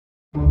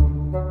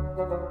What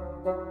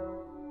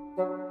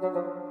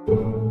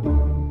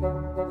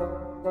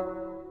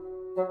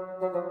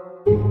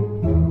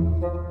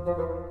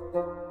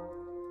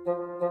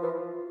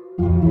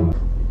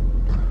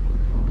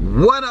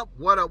up,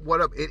 what up,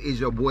 what up? It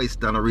is your boy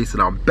Stunner Reese,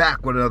 and I'm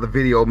back with another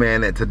video,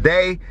 man. And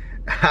today,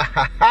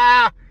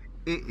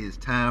 it is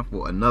time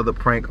for another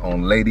prank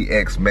on Lady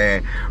X,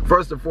 man.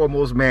 First and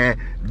foremost, man,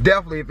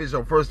 definitely if it's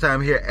your first time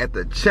here at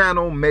the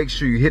channel, make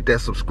sure you hit that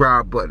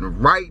subscribe button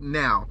right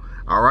now,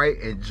 all right?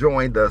 And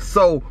join the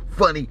So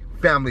Funny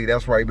family.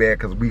 That's right, man,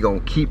 because we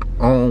gonna keep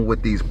on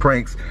with these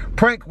pranks.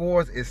 Prank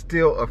Wars is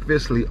still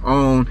officially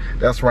on.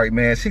 That's right,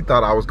 man. She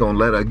thought I was gonna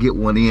let her get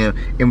one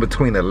in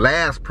between the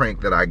last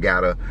prank that I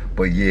got her,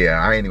 but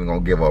yeah, I ain't even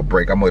gonna give her a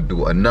break. I'm gonna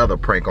do another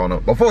prank on her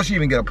before she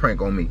even get a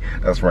prank on me.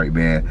 That's right,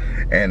 man.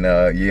 And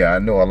yeah, I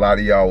know a lot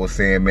of y'all was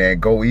saying, man,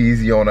 go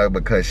easy on her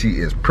because she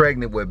is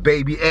pregnant with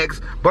baby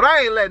X, but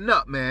I ain't letting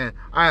up, man.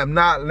 I am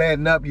not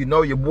letting up. You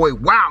know your boy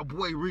Wild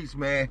Boy Reese,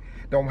 man,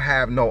 don't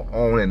have no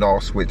on and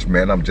off switch,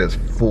 man. I'm just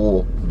full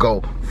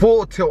go,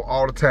 full tilt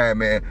all the time,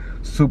 man.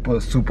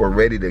 Super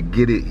ready to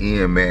get it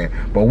in, man.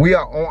 But we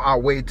are on our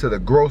way to the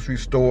grocery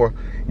store.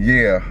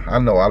 Yeah, I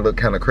know I look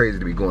kind of crazy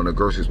to be going to the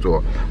grocery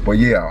store, but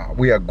yeah,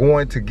 we are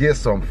going to get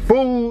some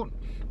food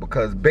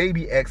because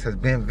baby X has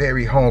been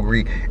very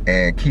hungry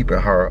and keeping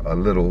her a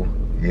little,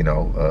 you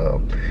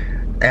know,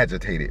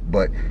 agitated.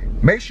 But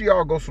make sure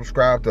y'all go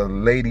subscribe to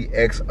Lady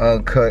X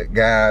Uncut,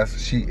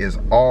 guys. She is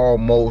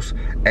almost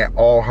at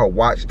all her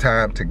watch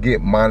time to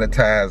get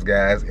monetized,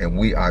 guys, and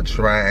we are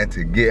trying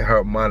to get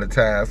her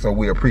monetized, so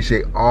we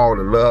appreciate all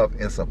the love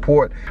and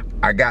support.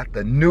 I got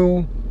the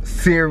new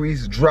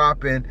series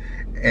dropping,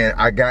 and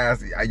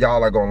guys,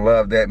 y'all are gonna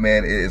love that,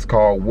 man. It is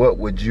called What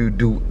Would You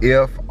Do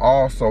If.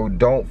 Also,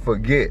 don't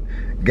forget,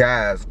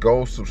 guys,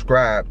 go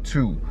subscribe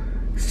to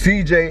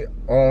CJ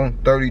on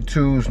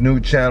 32's new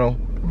channel,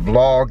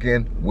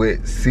 Vlogging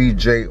with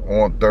CJ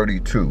on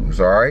 32s.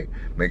 All right,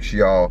 make sure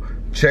y'all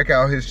check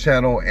out his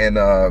channel, and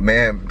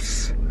man,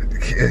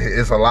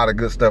 it's a lot of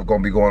good stuff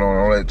gonna be going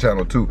on that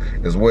channel too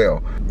as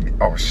well.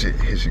 Oh shit,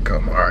 here she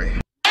come. All right,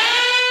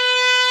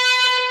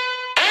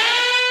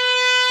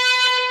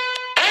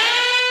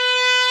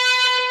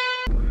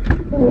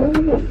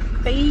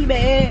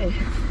 baby.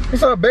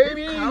 What's up,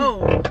 baby?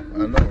 Oh, I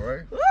know,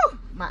 right? woo,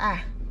 my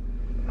eye.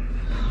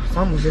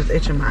 Someone's just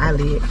itching my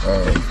eyelid.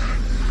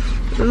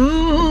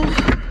 Ooh.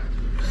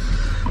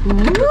 You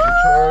got your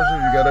charger,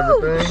 you got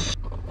everything?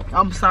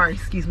 I'm sorry,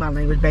 excuse my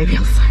language, baby.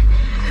 I'm sorry.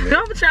 Yeah.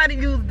 I'm trying to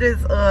use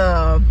this,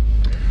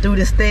 do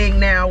this thing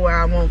now where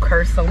I won't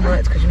curse so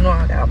much, because you know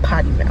I got a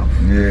potty mouth.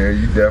 Yeah,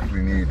 you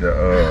definitely need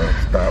to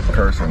stop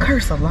cursing. I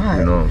curse a lot.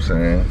 You know what I'm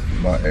saying?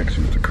 My ex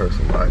used to curse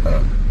a lot.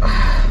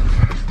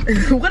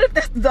 What if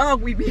that's the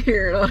dog we be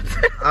hearing?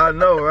 I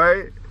know,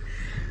 right?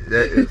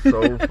 That is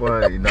so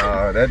funny.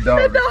 Nah, that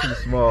dog is too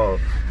small.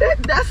 It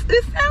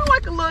sounds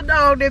like a little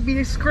dog that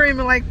be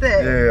screaming like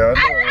that. Yeah, I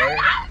know,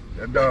 right?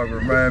 That dog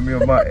remind me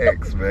of my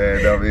ex,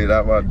 man. I mean,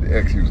 my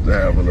ex used to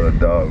have a little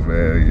dog,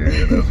 man.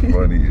 Yeah, that's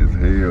funny as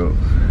hell.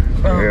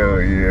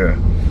 Hell yeah.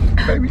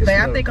 Baby,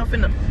 man, I think I'm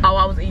finna. Oh,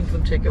 I was eating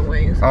some chicken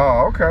wings.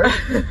 Oh, okay.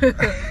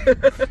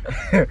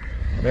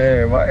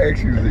 Man, my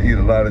ex used to eat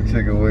a lot of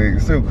chicken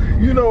wings too.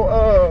 You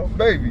know,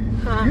 baby,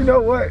 huh? You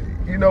know what?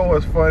 You know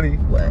what's funny?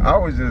 What? I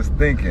was just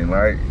thinking,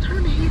 like,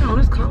 turn the heat on,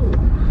 it's cold.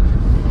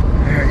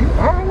 Man, you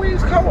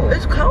always cold.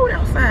 It's cold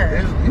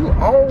outside. You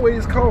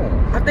always cold.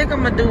 I think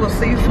I'm gonna do a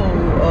seafood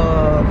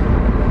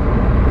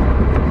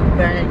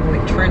thing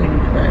with Trinity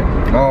today.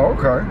 Oh,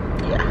 okay.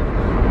 Yeah.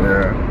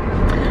 Yeah.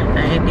 I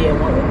ain't did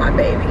one with my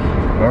baby.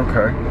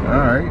 Okay.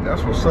 Alright,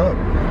 that's what's up.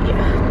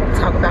 Yeah.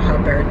 Talk about her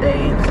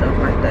birthday and stuff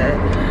like that.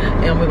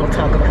 And we're gonna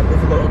talk about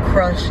this little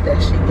crush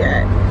that she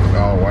got.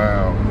 Oh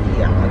wow.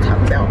 Yeah, I'm gonna talk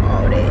about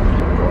all that.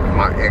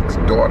 My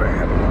ex-daughter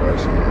had a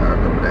crush. Yeah, I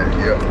remember that.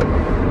 Yeah.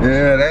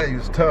 Yeah, that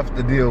is tough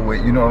to deal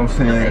with, you know what I'm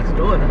saying? Your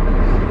ex-daughter?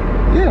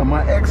 Yeah,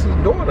 my ex's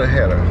daughter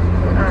had a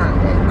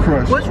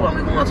crush. Which one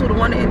we going to? The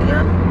one in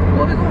Indiana?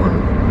 Where we going?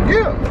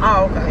 Yeah.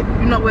 Oh, okay.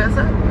 You know where it's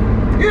at?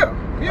 Yeah.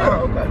 Yeah,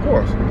 oh, okay. Of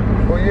course.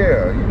 Well,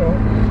 yeah, you know,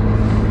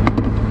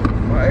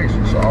 my ex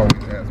used to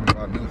always ask me if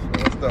I knew some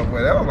stuff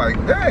with it. I was like,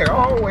 dang, I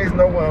always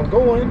know where I'm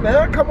going.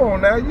 Now, come on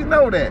now, you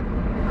know that.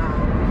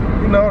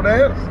 You know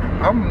that.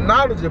 I'm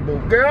knowledgeable,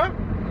 girl.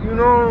 You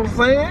know what I'm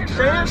saying?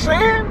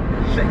 Shane.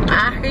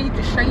 I hate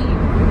the shame.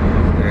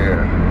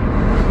 Yeah.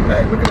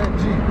 Hey, look at that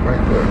Jeep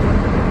right there.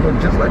 Look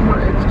just like my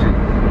ex-Jeep.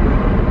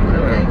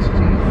 Yeah.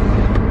 Ex-Jeep.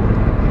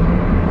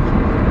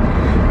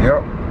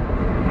 Yep.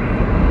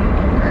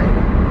 Okay.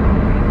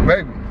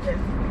 Baby. Yes.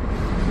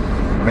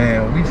 Man,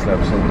 we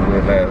slept so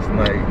good last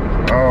night.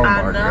 Oh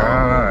my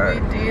God. We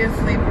did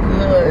sleep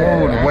good.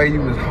 Oh, the way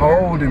you was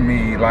holding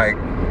me, like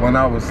when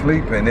I was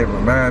sleeping, it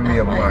reminded me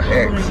of my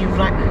ex. You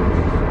like,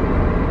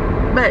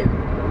 babe.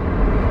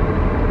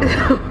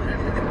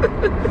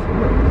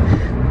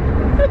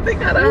 I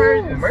think I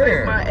heard you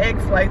say my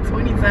ex like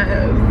 20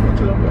 times.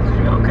 You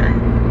okay?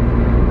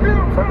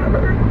 Yeah, I'm fine,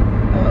 baby.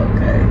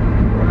 Okay.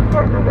 What are you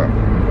talking about?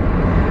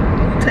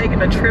 You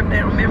taking a trip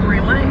down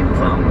memory lane or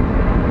something?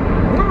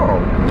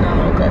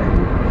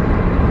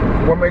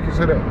 you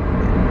say that?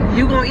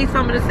 You gonna eat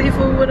some of the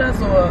seafood with us,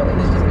 or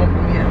it's just gonna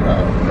be me and her?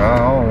 No, I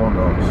don't want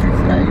no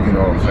seafood. Like, You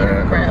know what I'm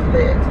saying? Crab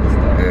legs and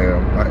stuff. Yeah,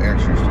 my ex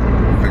used to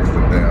fix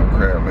the damn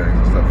crab legs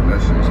and stuff, and that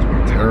shit used to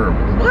be terrible.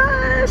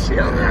 What? She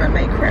don't know how to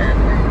make crab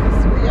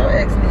legs. Well, your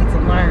ex needs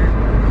to learn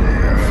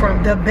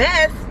from the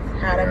best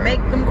how to make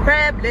them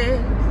crab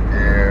legs.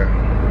 Yeah.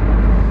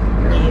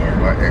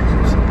 My ex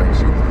used to think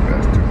she was the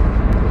best too.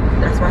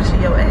 That's why she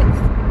your ex.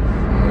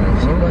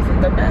 She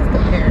wasn't the best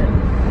apparently.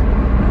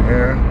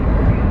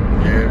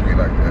 Yeah, it'd be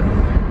like that.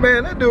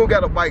 Man, that dude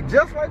got a bike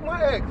just like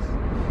my ex.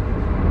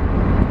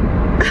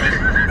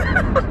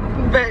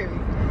 Baby.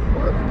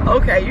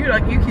 What? Okay, you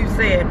keep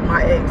saying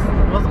my ex.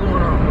 What's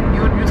going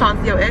on? You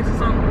talking to your ex or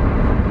something?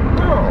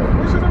 No,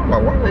 what's it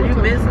about? Why Did you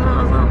miss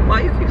her or something?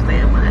 Why you keep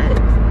saying my ex?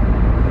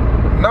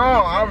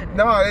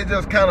 No, it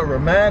just kind of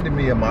reminded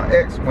me of my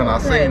ex when I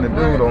seen the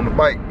dude on the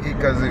bike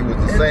because it was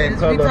the same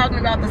color. Is we talking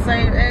about the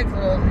same ex,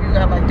 or you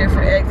got like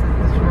different exes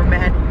that's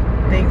reminding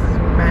you things that's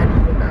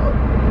reminding you about?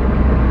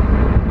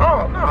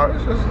 Oh no,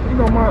 it's just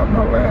my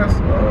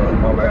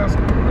last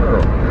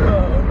girl.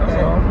 Yeah, that's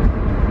all.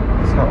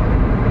 That's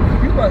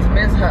all. You must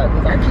miss her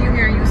because I keep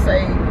hearing you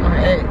say my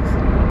ex.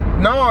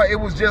 No, it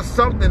was just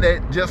something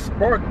that just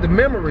sparked the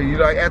memory.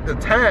 Like at the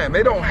time,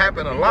 it don't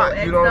happen a lot.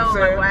 You know what I'm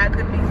saying? Like, why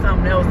could be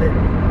something else that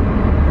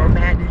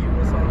reminded you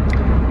or something?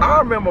 I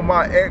remember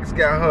my ex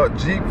got her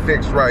Jeep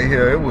fixed right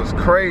here. It was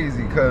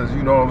crazy because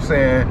you know what I'm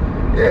saying?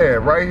 Yeah,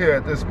 right here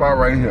at this spot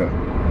right here.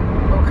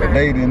 Okay. But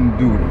they didn't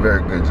do a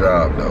very good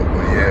job though.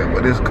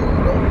 But it's cool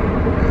though.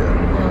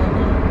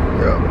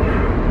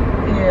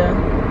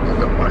 Yeah.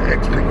 My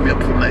ex picked me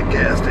up from that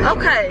gas station.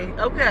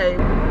 Okay.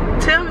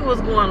 Tell me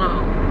what's going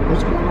on.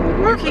 What's going on with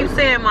what? You keep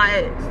saying my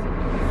ex.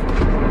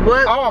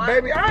 What?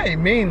 Baby, I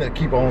ain't mean to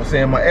keep on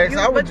saying my ex.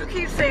 But you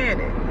keep saying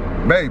it.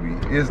 Baby,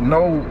 it's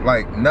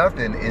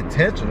nothing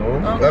intentional.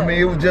 Okay. I mean,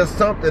 it was just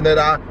something that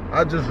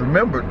I just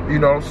remembered. You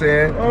know what I'm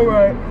saying? All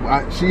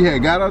right. She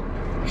had got her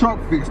truck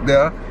fixed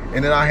there,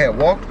 and then I had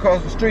walked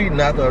across the street, and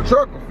after her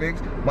truck was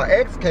fixed, my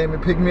ex came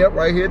and picked me up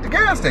right here at the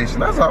gas station.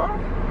 That's all.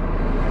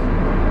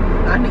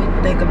 I need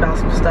to think about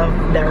some stuff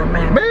that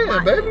reminds me.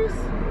 Man, baby,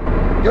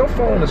 your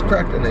phone is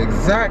cracked in the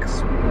exact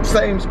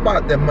same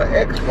spot that my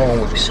ex phone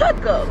was.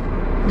 Shut up.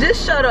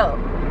 Just shut up.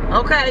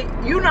 Okay?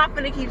 You not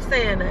finna keep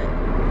saying that.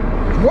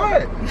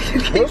 What?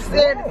 You keep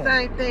saying the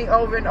same thing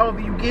over and over.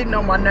 You getting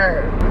on my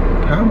nerve.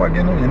 How am I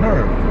getting on your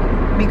nerve?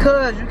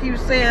 Because you keep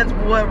saying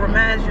what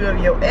reminds you of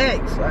your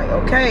ex. Like,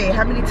 okay,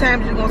 how many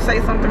times you gonna say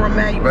something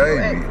remind you of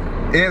your ex?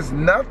 It's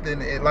nothing.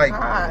 Like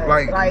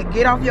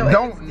get off your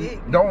ex dick.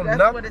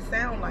 That's what it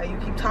sounds like. You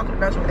keep talking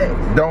about your ex.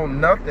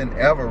 Don't nothing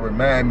ever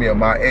remind me of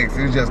my ex.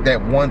 It's just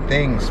that one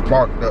thing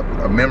sparked up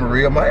a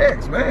memory of my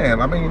ex,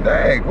 man. I mean,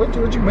 dang, what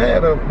you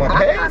mad of my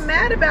past? I'm not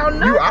mad about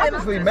nothing. You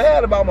obviously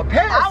mad about my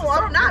past.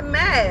 I'm not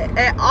mad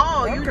at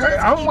all. Okay. You just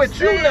I'm with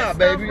you now,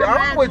 baby.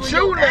 I'm with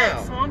you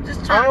now. So I'm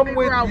just trying to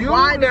figure out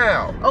why.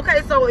 Now.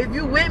 Okay, so if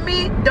you with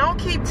me, don't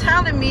keep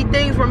telling me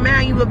things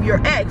remind you of your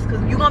ex,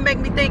 because you're gonna make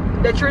me think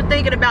that you're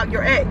thinking about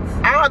your ex.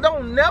 I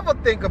don't never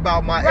think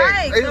about my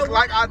ex. It's so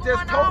like I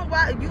just told.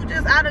 Why you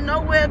just out of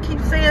nowhere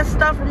keep saying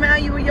stuff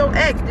remind you of your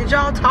ex? Did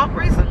y'all talk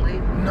recently?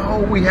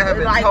 No, we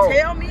haven't talked. Like,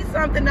 tell me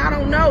something I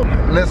don't know.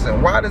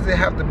 Listen, why does it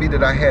have to be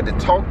that I had to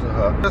talk to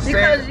her?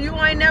 Because you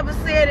ain't never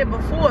said it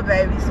before,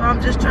 baby. So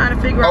I'm just trying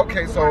to figure out.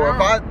 Okay, so if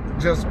I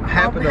just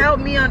happen to help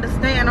me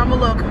understand, I'm a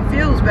little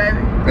confused, baby.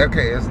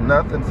 Okay, it's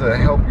nothing to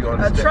help you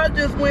understand. A truck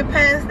just went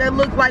past that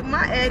looked like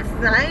my ex,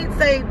 and I ain't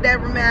say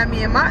that remind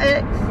me of my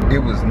ex. It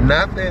was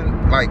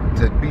nothing like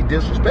to be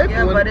disrespectful.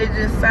 Yeah, but it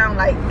just sounds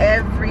like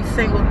every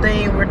single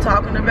thing we're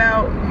talking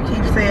about, you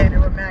keep saying it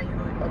remind you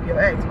of your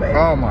ex, baby.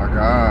 Oh my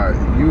God,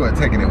 you are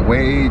taking it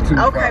way too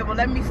far. Okay, well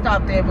let me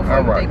stop there before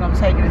you think I'm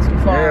taking it too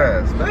far.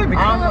 Yes, baby,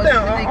 calm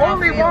down. I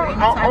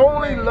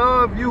only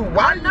love you.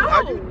 Why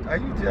are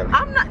you jealous?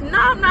 I'm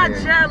not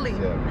jelly.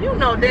 You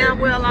know damn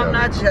well I'm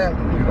not jelly.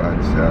 You are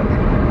jelly.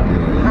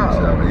 Yeah,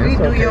 jelly. We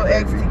do your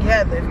ex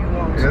together if you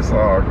want to. It's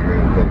all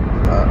good, baby.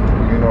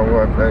 You know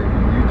what, baby?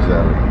 You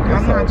jelly.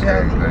 I'm not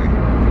jelly. Baby.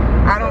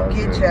 I don't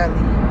get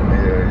jelly.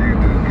 Yeah, you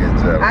do get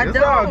jelly. It's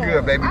all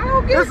good, baby. I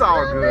don't get it's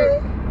all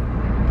good.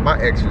 My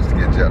ex used to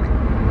get jelly.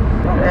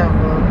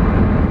 Whatever.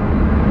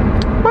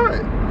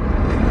 What?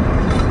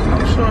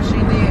 I'm sure she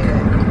did.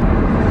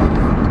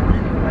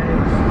 Anyway.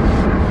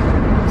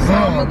 So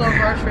I'm gonna go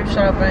grocery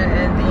shopping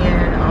and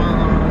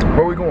then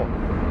where we going?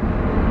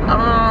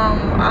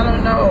 I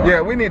don't know.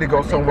 Yeah, we need to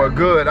go somewhere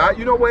good.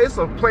 You know what? It's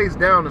a place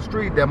down the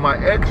street that my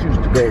ex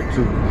used to go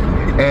to,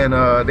 and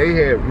they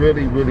had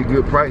really, really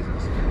good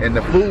prices, and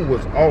the food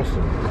was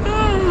awesome.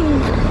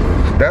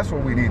 That's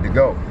where we need to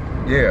go.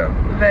 Yeah.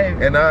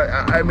 Baby. And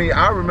I mean,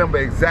 I remember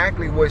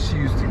exactly what she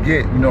used to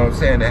get. You know what I'm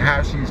saying? And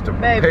how she used to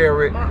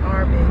prepare it. My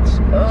arm itch.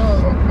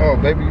 Oh,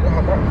 baby,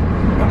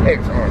 my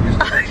ex arm used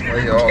to itch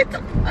right here all the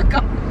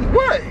time.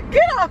 What?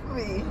 Get off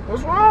me.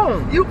 What's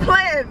wrong? You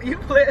playing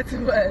too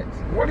much.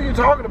 What are you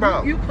talking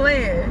about? You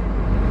playing.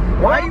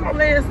 Why you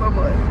playing so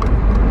much?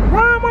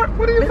 Why am I?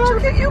 What are you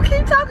talking about? You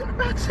keep talking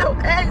about your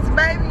ex,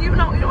 baby. You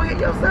don't hear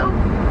yourself?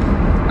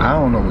 I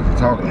don't know what you're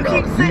talking You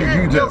about. keep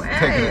saying You just your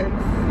taking it.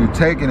 ex. You're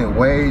taking it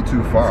way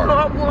too far. So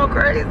I'm going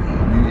crazy.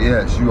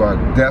 Yes, you are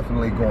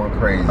definitely going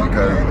crazy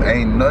because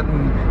ain't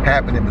nothing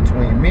happening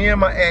between me and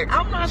my ex.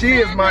 I'm not She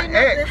is saying my ain't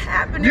ex. nothing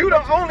happening, You the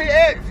but you only keep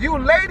ex. You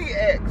lady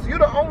ex. You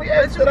the only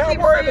ex But that you I'm keep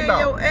worried saying about.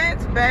 your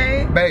ex,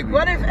 babe. Baby,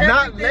 What if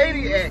not everything lady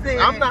you ex. said-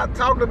 I'm not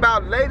talking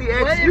about lady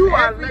ex. What if You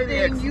are lady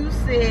everything ex. you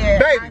said?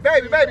 Baby, I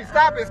baby, said, baby,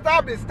 stop it,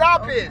 stop it,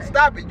 stop Okay. it,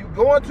 stop it. You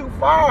going too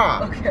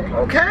far. Okay.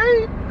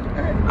 Okay?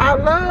 I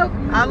love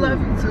you. I love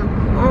you too.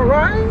 All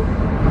right?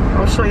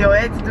 I'm sure your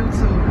ex do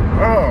too.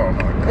 Oh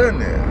my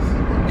goodness.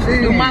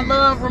 Jeez. Do my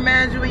love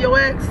remind you of your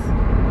ex?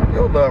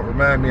 Your love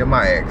remind me of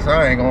my ex.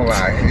 I ain't gonna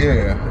lie.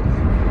 Yeah.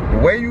 The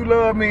way you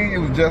love me, it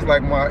was just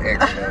like my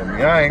ex loved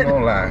me. I ain't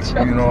gonna lie.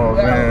 You know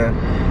what I'm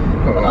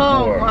saying?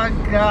 Oh boy. my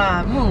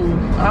God,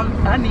 move.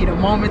 I need a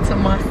moment to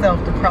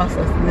myself to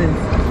process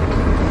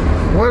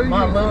this. What are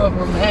My you? love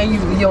remind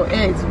you of your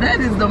ex. That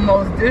is the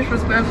most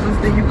disrespectful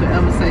thing you could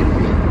ever say to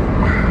me.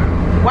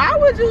 Why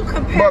would you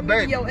compare But me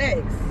baby, to your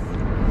ex?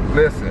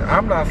 Listen,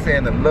 I'm not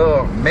saying the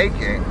love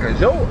making, because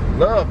your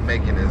love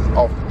making is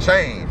off the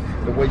chain.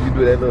 The way you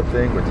do that little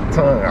thing with your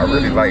tongue, I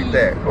really like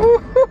that.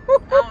 Oh,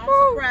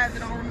 I'm surprised it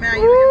don't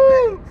remind you of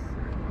your ex.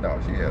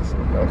 No, she has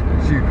something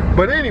else.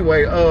 But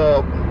anyway,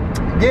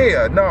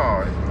 yeah,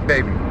 no,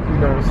 baby. You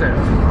know what I'm saying?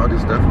 Oh,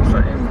 this stuff I'm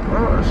saying.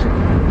 Oh,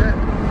 shit. That,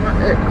 my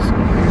ex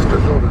used to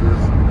go to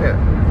this.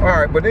 Yeah. All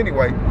right, but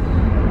anyway,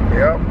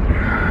 yeah.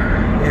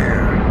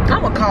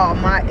 I'm gonna call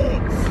my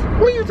ex.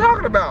 What are you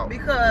talking about?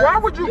 Because why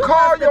would you call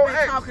must have your been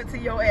ex? talking to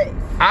your ex.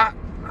 I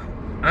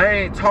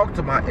ain't talked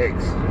to my ex.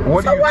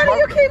 What So are you why do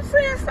you talking keep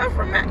saying stuff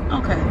from me?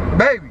 Okay.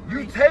 Baby,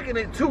 you taking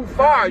it too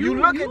far. You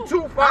looking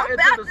too far I'm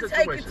into about the to take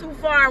situation. it too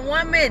far in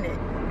 1 minute.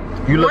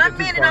 You looking One too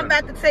minute far. I'm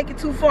about to take it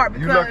too far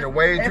because looking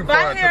way too if far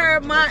I into hear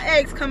the my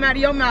ex come out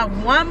of your mouth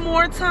one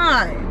more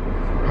time,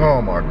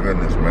 Oh my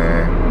goodness,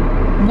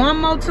 man. one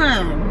more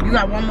time, you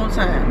got one more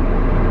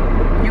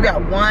time. You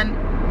got one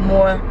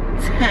more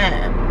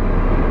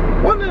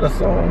time. Wasn't that a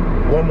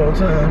song? One more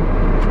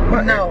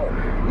time? No.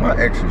 My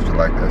ex used to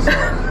like that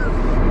song.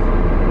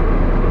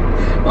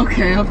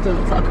 Okay, I'm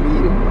done talking to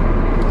you.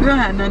 You don't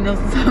have nothing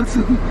else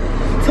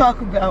to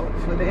talk about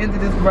for the end of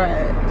this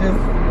ride.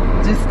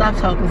 Just stop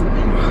talking to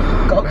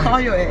me. Go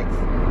call your ex.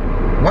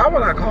 Why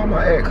would I call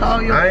my ex?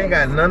 Call your I ain't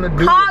ex. got nothing to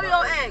do Call with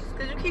your ex,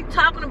 because you keep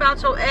talking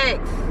about your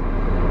ex.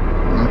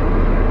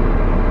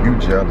 You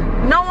jelly.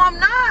 No, I'm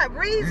not.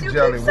 Reese, you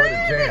jelly keep with a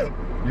saying it.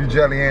 jam. You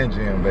jelly and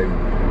jam,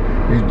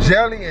 baby. You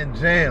jelly and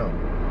jam.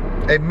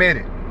 Admit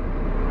it.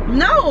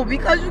 No,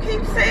 because you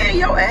keep saying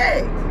your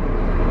ex.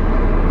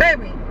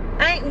 Baby,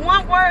 ain't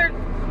one word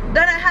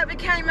that haven't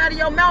came out of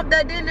your mouth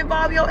that didn't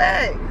involve your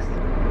ex.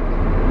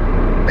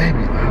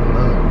 Baby, I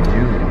love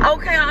you.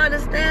 Okay, I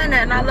understand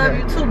that, and I love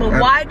Okay. you too, but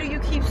why do you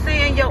keep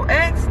saying your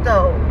ex,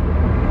 though?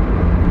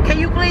 Can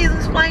you please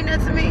explain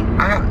that to me?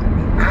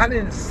 I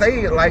didn't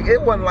say it like,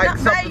 it wasn't like No,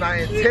 something babe, I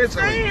you keep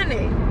intentionally. saying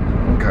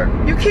it.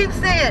 Okay. You keep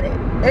saying it.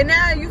 And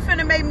now you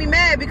finna make me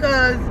mad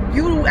because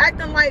you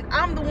acting like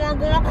I'm the one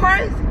going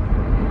crazy.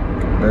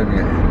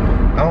 Baby,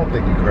 I don't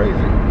think you're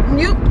crazy.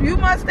 You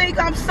must think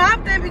I'm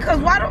something because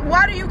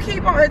why do you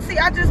keep on? See,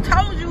 I just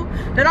told you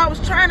that I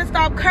was trying to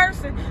stop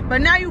cursing,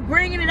 but now you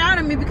bringing it out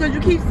of me because you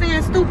keep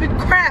saying stupid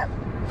crap.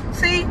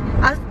 See,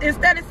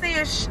 instead of saying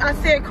I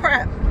said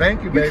crap.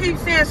 Thank you, baby. You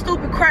keep saying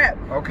stupid crap.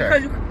 Okay.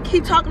 Because you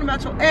keep talking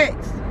about your ex.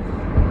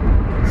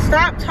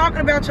 Stop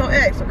talking about your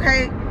ex,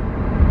 okay?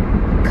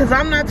 Because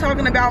I'm not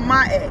talking about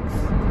my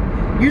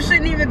ex. You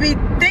shouldn't even be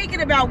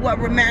thinking about what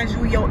reminds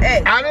you of your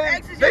ex. I Your didn't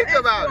ex is your think ex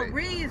about for a it.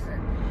 reason.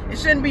 It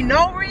shouldn't be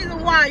no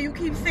reason why you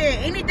keep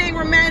saying anything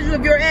reminds you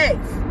of your ex.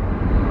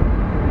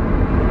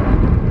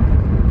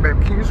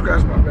 Baby, can you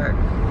scratch my back?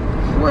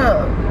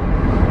 Well,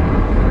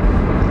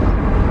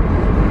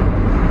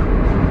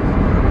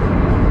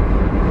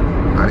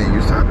 I didn't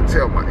used to have to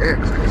tell my ex.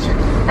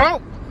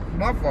 Oh,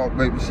 my fault,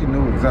 baby. She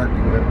knew exactly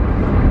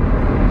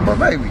what. But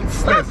baby,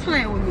 stop listen.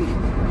 playing with me.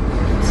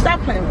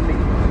 Stop playing with me.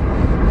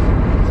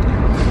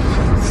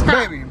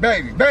 Stop.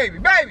 Baby.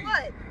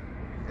 What?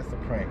 It's a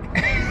prank.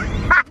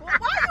 Well,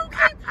 why you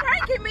keep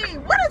pranking me?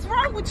 What is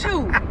wrong with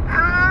you?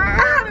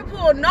 I haven't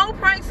pulled no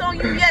pranks on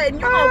you yet, and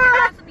you gonna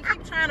constantly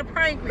keep trying to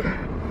prank me.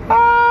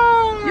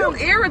 Oh. You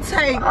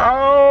irritate.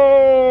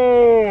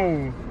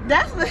 Oh.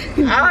 That's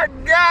I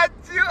got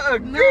you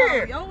again.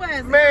 no, your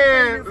ass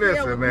Man, irritating as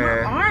hell. listen, My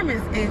man. arm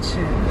is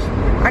itching.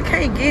 I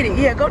can't get it.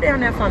 Yeah, go down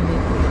there for me.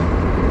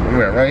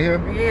 Yeah, right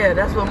here. Yeah,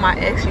 that's what my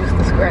ex used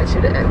to scratch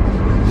it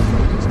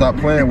at. Stop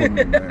playing with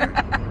me,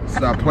 man.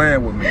 Stop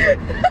playing with me.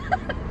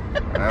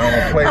 I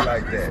don't play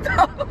like that.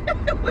 Stop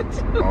playing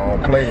with you. I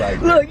don't play like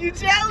that. Look, you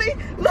jelly?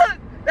 Look,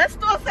 that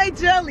store say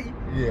jelly.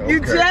 Yeah, You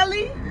okay.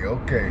 jelly? Yeah,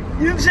 okay.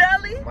 You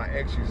jelly? My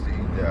ex used to eat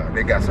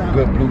they got some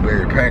good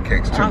blueberry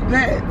pancakes too. I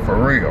bet. For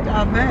real.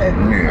 I bet.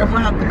 Yeah. I'm gonna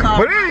have to call.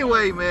 But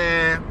anyway,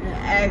 man,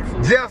 and ask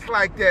him. just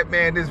like that,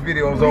 man, this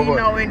video is We over.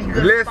 know any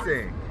good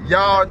Listen,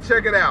 y'all,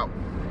 check it out.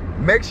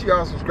 make sure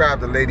y'all subscribe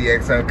to Lady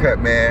X Uncut,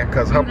 man,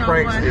 because her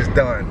pranks is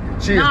done.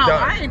 She is done. No,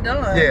 I ain't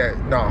done.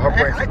 Yeah, no, her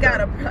pranks is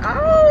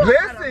done.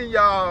 Listen,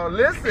 y'all,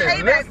 listen,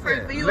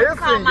 for you to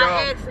call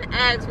my ex and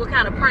ask what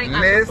kind of prank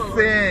I pulled.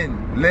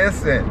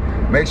 Listen.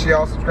 Make sure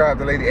y'all subscribe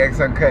to Lady X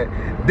Uncut.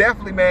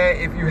 Definitely, man,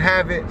 if you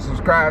haven't,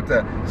 subscribe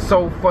to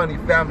So Funny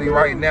Family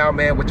right now,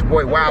 man, with your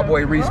boy Wild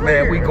Boy Reese,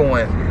 man. We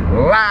going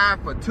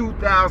live for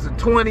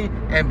 2020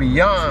 and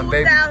beyond,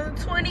 baby.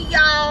 2020,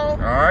 y'all. All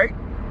right.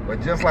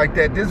 But just like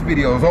that, this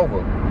video is over.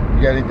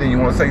 You got anything you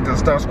want to say to the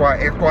Stunt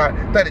Squad, X Squad,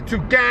 32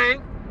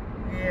 gang?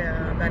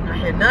 Yeah, I don't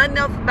hear nothing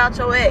else about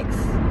your ex.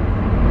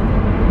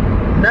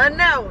 Nothing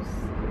else.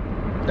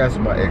 That's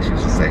what my ex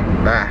used to say.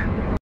 Bye.